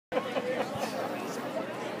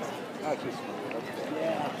On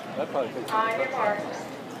your mark.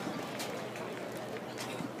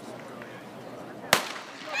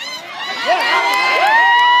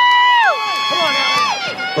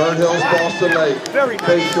 Burnt Hills, Boston Lake,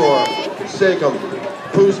 Bayshore, Seacom,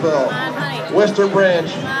 Poosville, Western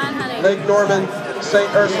Branch, Lake Norman,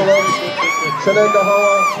 St. Ursula,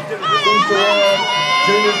 Shenandoah, East Aurora,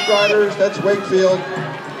 Junior Striders, that's Wakefield,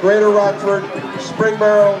 Greater Rockford,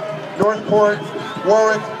 Springboro, Northport,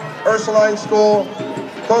 Warwick, Ursuline School,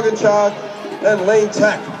 Coginchaug, and Lane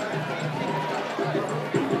Tech.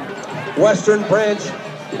 Western Branch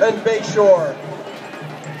and Bayshore.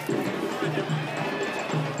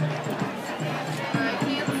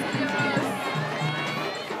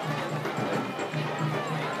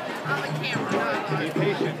 Be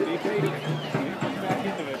patient, be patient. Come back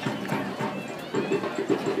into it.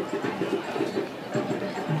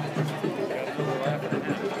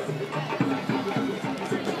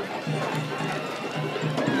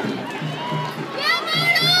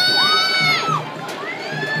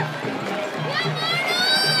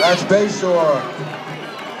 That's Bayshore.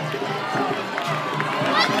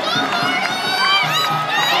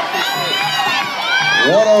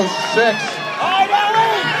 .106.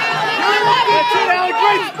 That's it, Allie.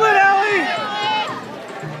 Great split, Allie.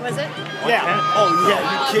 Was it? Yeah. Oh, yeah.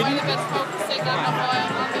 You kidding?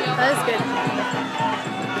 That is good.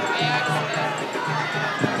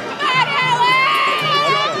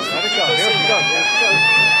 Let it go. Here she goes.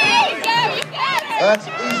 That's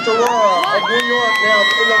East Aurora of New York now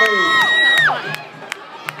in the lead.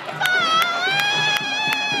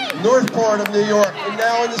 Northport of New York and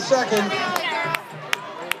now in the second.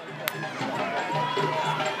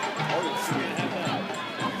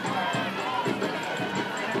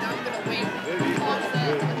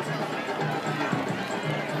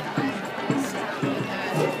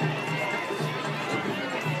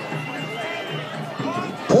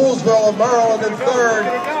 Poolsville of Maryland in third.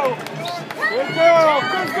 Good girl,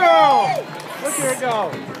 good girl. Look at her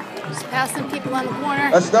go. Just passing people on the corner.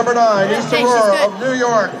 That's number 9, East Aurora of New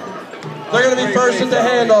York. They're going to be first in the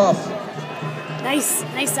handoff. Nice,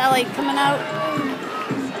 nice Ellie coming out.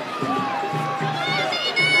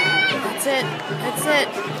 That's it, that's it.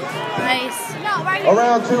 Nice.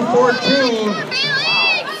 Around 2:14.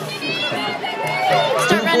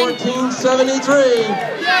 2:14.73.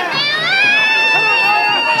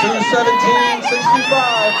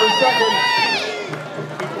 2:17.65 for second.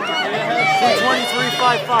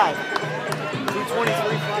 2:23.55.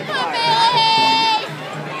 2:23.55.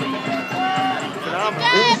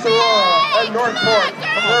 East Aurora and Northport.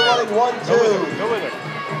 They're running 1-2. Go with it.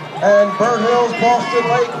 And Burnt Hills, Boston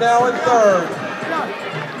Lake now in third.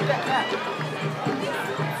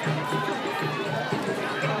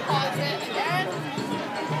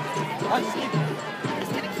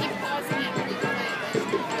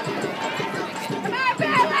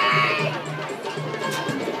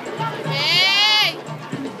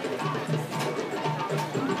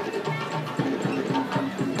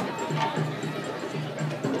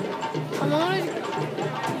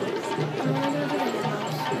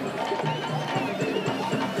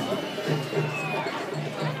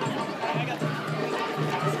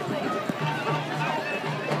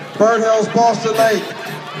 Burnt Hills, Boston Lake.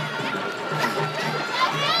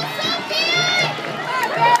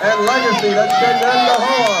 And Legacy, that's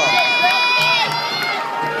Shenandoah.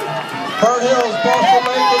 Burnt Hills, Boston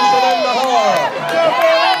Lake, and Shenandoah.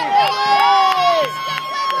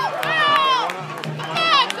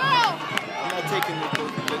 I'm not taking the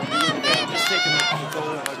I'm just taking the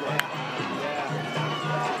goal.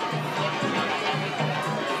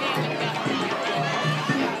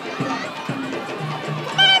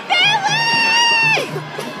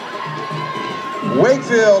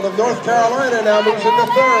 Wakefield of North Carolina now moves into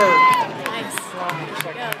third. Nice.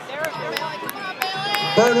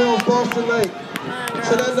 Burnt Hills, Boston Lake,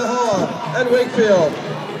 Shenandoah, and Wakefield. Be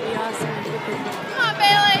awesome. Come on,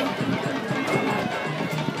 Bailey.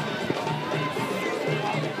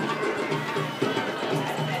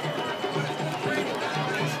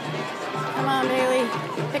 Come on, Bailey.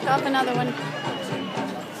 Pick off another one.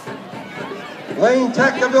 Lane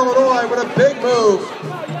Tech of Illinois with a big move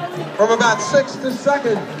from about 6th to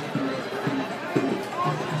 2nd.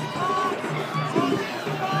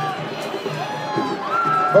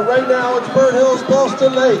 But right now it's Burnt Hills,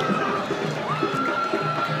 Boston Lake.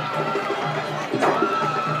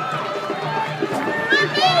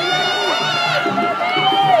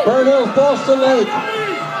 Burnt Hills, Boston Lake.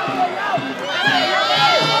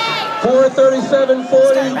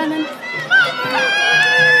 4:37.40.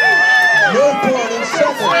 Northport in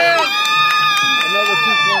second. Another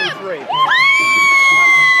 2:23.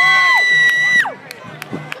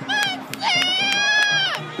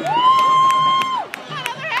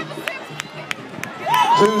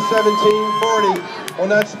 17:40 on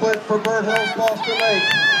that split for Burnt Hills, Boston Lake.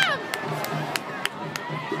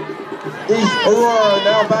 East Aurora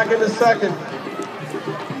now back into second.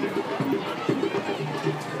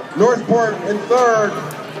 Northport in third.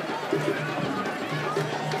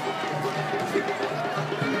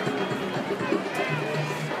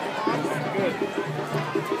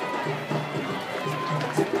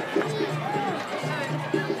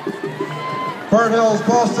 Burnt Hills,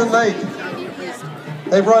 Boston Lake.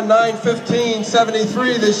 They've run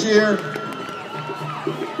 9:15.73 this year.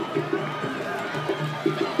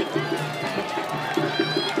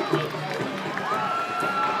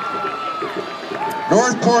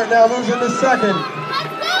 Northport now moves into second,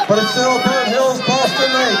 but it's still Burnt Hills,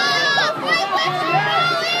 Boston Lake.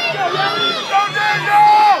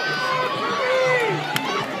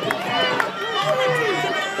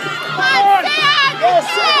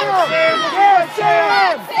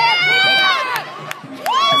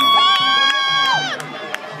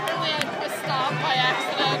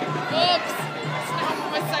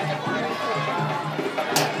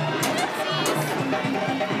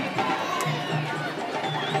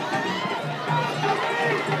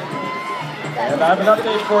 And I have an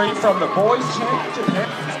update for you from the boys' championship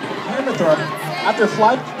hammer throw. After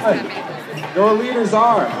flight one, your leaders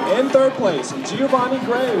are in third place Giovanni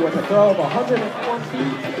Gray with a throw of 101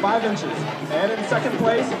 feet 5 inches, and in second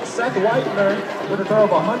place Seth Whitener with a throw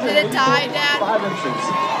of 180 feet 5 inches,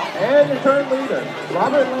 and your current leader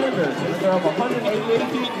Robert Landers with a throw of 188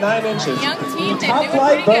 feet 9 inches. The top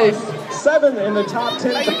flight boasts 7 in the top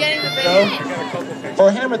 10. Are you getting the video? For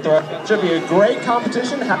hammer throw, should be a great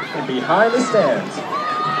competition happening behind the stands.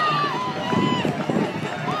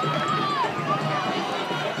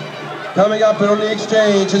 Coming up on the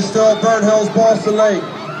exchange is still Burnt Hills, Boston Lake.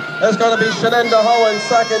 There's going to be Shenandoah Ho in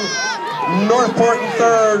second, Northport in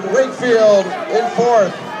third, Wakefield in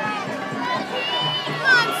fourth.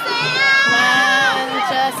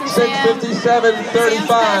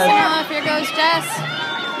 6:57.35. Here goes Jess.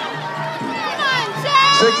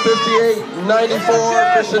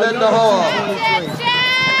 6:58.94 for Shenandoah Ho.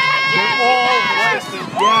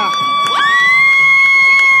 Yeah.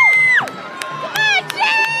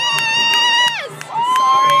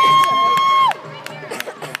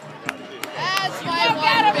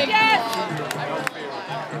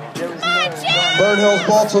 Burnt Hills,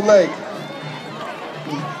 Boston Lake.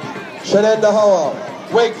 Shenandoah Ho,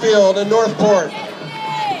 Wakefield, and Northport.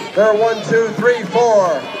 They're 1, 2, 3,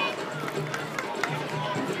 4.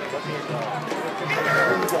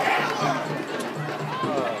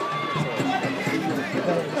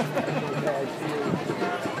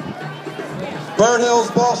 Burnt Hills,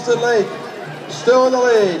 Boston Lake, still in the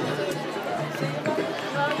lead.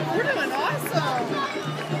 You're doing awesome.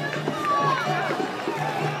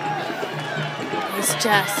 It's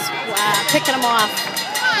Jess. Wow, picking them off.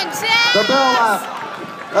 Come on, Jess. The bell lap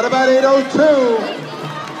at about 8:02.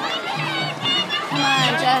 Come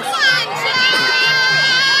on, Jess. Come on, Jess.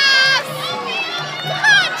 Come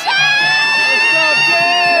on, Jess. Good job,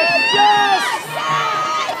 Jess.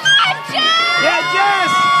 Come on, Jess. Yeah,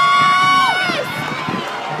 Jess.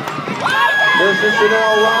 This is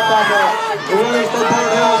Chanel Rothbacker, the winner for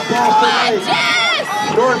Burnt Hills, Boston Lake.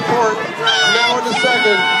 Northport now in the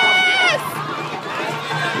second.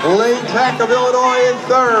 Lane Tech of Illinois in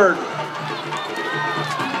third.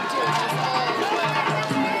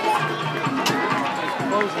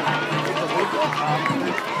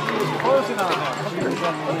 Closing on that.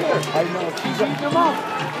 I know. She's up your mouth.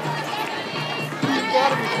 You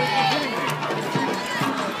gotta be freaking kidding me.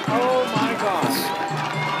 Oh my gosh.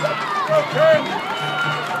 Okay.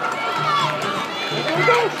 Here we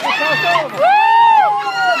go.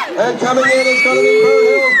 And coming in is going to be Burnt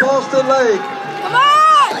Hills, Boston Lake. Come on.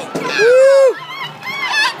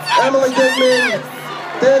 Emily Dickman,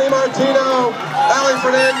 Danny Martino, Ali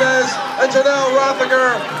Fernandez, and Janelle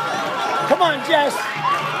Rothiger. Come on, Jess.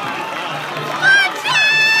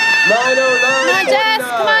 9:09. Come on, Jess.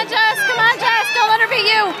 Come on, Jess. Come on, Jess. Don't let her beat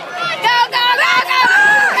you. Go, go, go, go, go.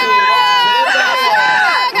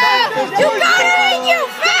 You got it, you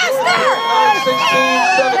faster.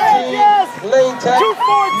 9:16.17. Lane Tech.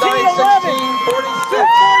 9:16.46.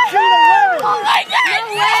 2:14.11. Oh my God. No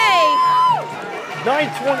way.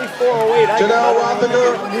 9:24.08. Janelle Rothiger.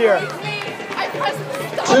 Here. I pressed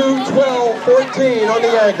stop. 2:12.14 on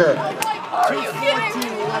the anchor. Are you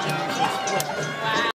kidding?